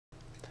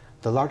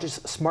The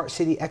largest Smart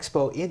City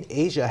Expo in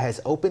Asia has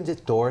opened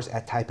its doors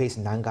at Taipei's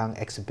Nangang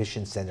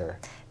Exhibition Center.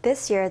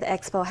 This year, the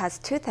Expo has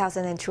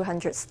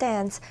 2,200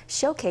 stands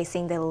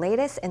showcasing the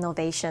latest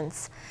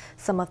innovations.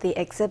 Some of the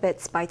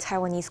exhibits by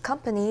Taiwanese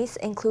companies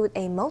include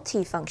a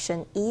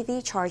multifunction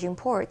EV charging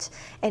port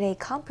and a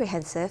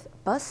comprehensive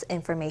bus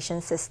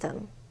information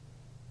system.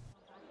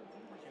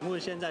 请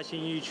问现在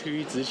信义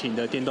区执行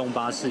的电动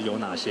巴士有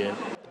哪些？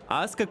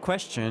 Ask a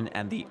question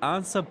and the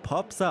answer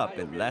pops up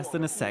in less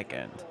than a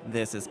second.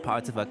 This is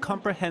part of a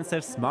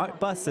comprehensive smart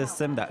bus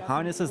system that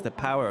harnesses the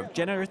power of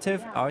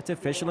generative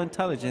artificial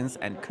intelligence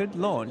and could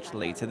launch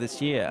later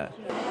this year.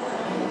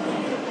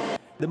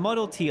 The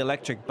Model T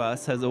electric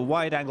bus has a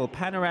wide-angle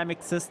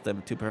panoramic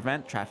system to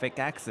prevent traffic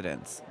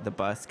accidents. The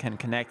bus can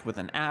connect with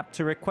an app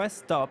to request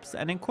stops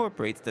and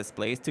incorporates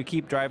displays to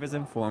keep drivers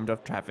informed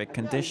of traffic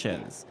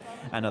conditions.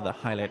 Another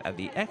highlight at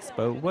the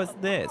Expo was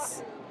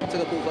this.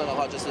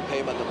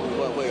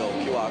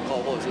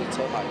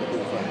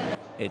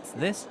 It's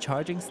this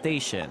charging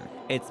station.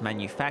 Its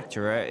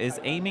manufacturer is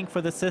aiming for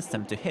the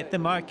system to hit the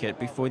market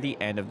before the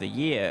end of the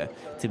year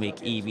to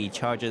make EV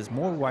chargers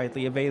more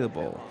widely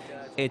available.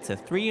 It's a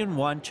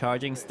 3-in-1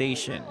 charging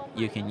station.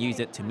 You can use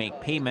it to make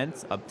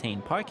payments,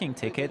 obtain parking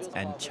tickets,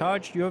 and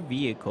charge your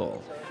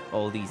vehicle.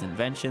 All these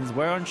inventions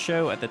were on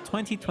show at the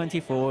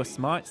 2024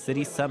 Smart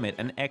City Summit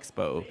and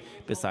Expo.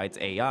 Besides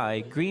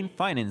AI, green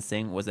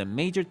financing was a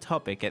major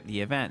topic at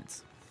the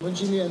event.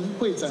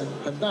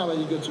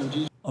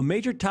 A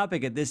major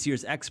topic at this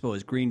year's Expo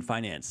is green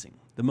financing.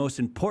 The most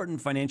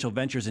important financial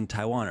ventures in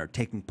Taiwan are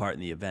taking part in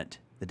the event.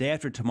 The day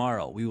after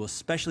tomorrow, we will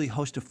specially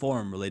host a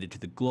forum related to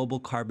the global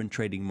carbon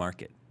trading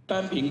market.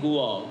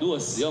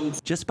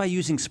 Just by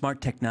using smart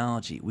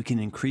technology, we can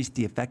increase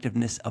the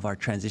effectiveness of our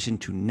transition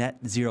to net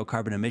zero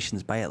carbon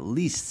emissions by at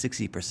least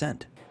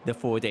 60%. The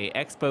 4-day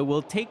Expo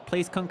will take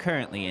place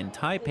concurrently in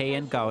Taipei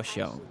and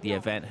Kaohsiung. The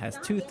event has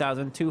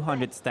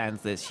 2,200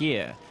 stands this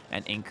year,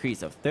 an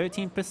increase of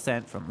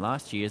 13% from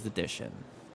last year's edition.